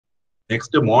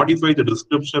Next, modify the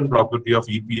description property of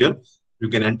EPL. You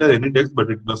can enter any text, but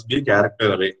it must be a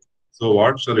character array. So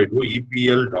what shall I do?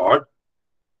 EPL dot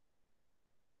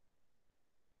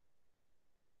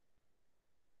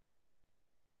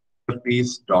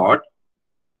properties dot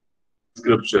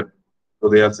description. So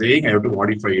they are saying I have to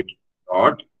modify it.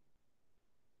 Dot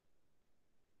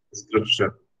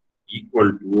description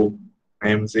equal to, I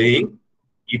am saying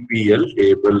EPL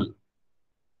table.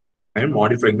 I am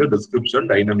modifying the description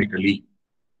dynamically.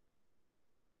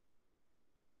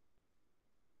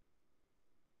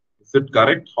 Is it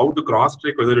correct? How to cross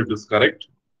check whether it is correct?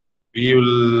 We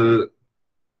will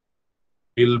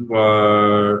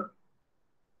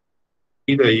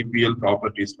see the EPL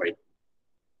properties file.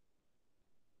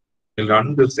 We'll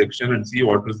run this section and see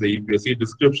what is the EPL. See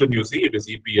description, you see it is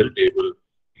EPL table.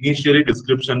 Initially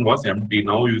description was empty.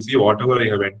 Now you see whatever I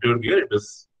have entered here, it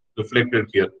is reflected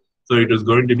here. So it is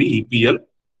going to be EPL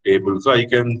table. So I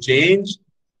can change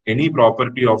any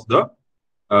property of the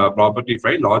property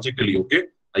file logically, okay?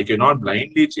 I cannot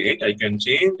blindly change. I can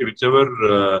change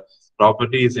whichever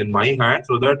property is in my hand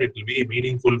so that it will be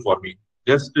meaningful for me.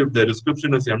 Just if the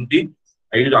description is empty,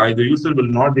 the user will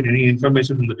not get any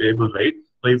information in the table, right?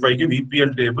 So if I give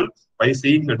EPL table, by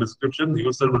seeing the description, the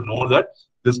user will know that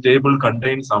this table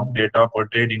contains some data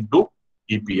pertaining to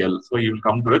EPL. So you will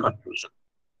come to a conclusion.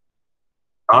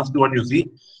 Last one, you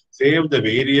see, save the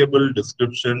variable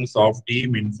descriptions of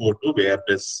team info to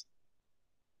where_this.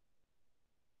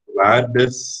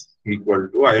 Where_this equal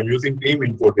to, I am using team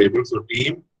info table. So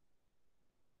team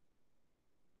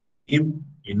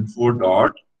info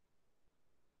dot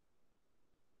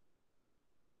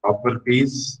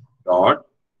properties dot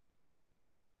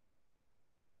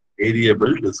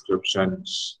variable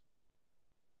descriptions.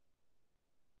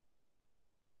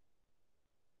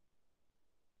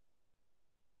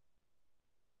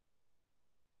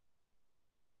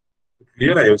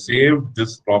 Here I have saved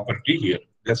this property here.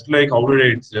 Just like how did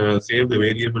I save the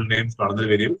variable names to another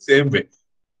variable? Same way.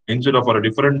 Instead of for a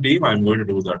different team, I'm going to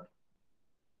do that.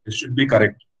 This should be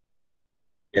correct.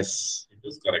 Yes, it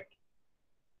is correct.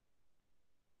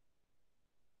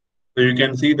 So you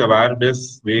can see the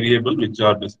where_this variable which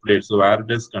are displayed. So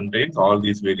where_this contains all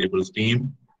these variables: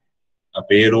 team, a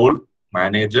payroll,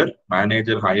 manager,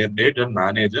 manager hire date, and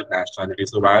manager nationality.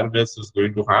 So where_this is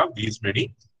going to have these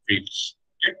many fields.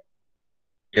 Okay.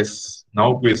 Yes.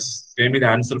 Now quiz. Tell me the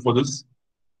answer for this.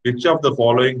 Which of the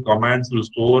following commands will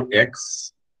store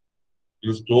X?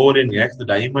 You store in X the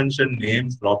dimension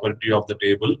names property of the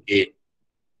table A.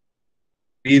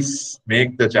 Please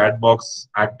make the chat box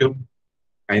active.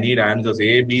 I need answers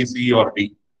A, B, C, or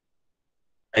D.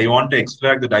 I want to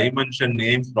extract the dimension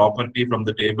names property from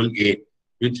the table A.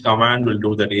 Which command will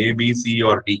do that? A, B, C,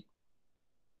 or D?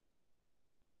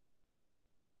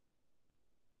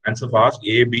 Answer fast.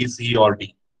 A, B, C, or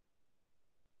D?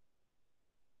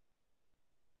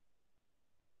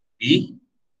 D.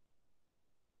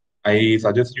 I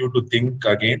suggest you to think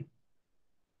again.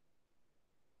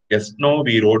 Yes, no,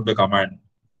 we wrote the command.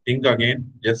 Think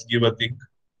again. Just give a think.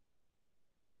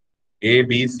 A,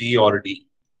 B, C, or D?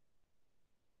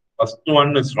 First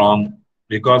one is wrong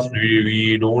because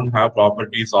we don't have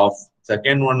properties of.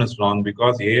 Second one is wrong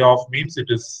because A of means it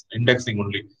is indexing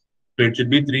only. So it should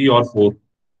be 3 or 4.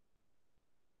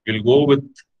 We'll go with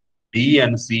D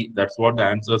and C. That's what the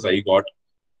answers I got.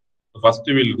 First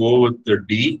we'll go with the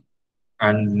D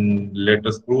and let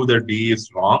us prove that D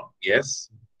is wrong. Yes.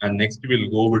 And next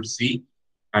we'll go with C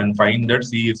and find that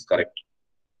C is correct.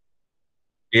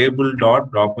 Table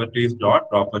dot properties dot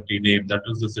property name. That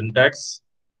is the syntax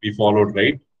we followed,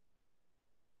 right?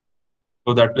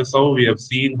 So that is how we have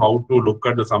seen how to look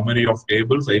at the summary of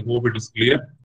tables. I hope it is clear.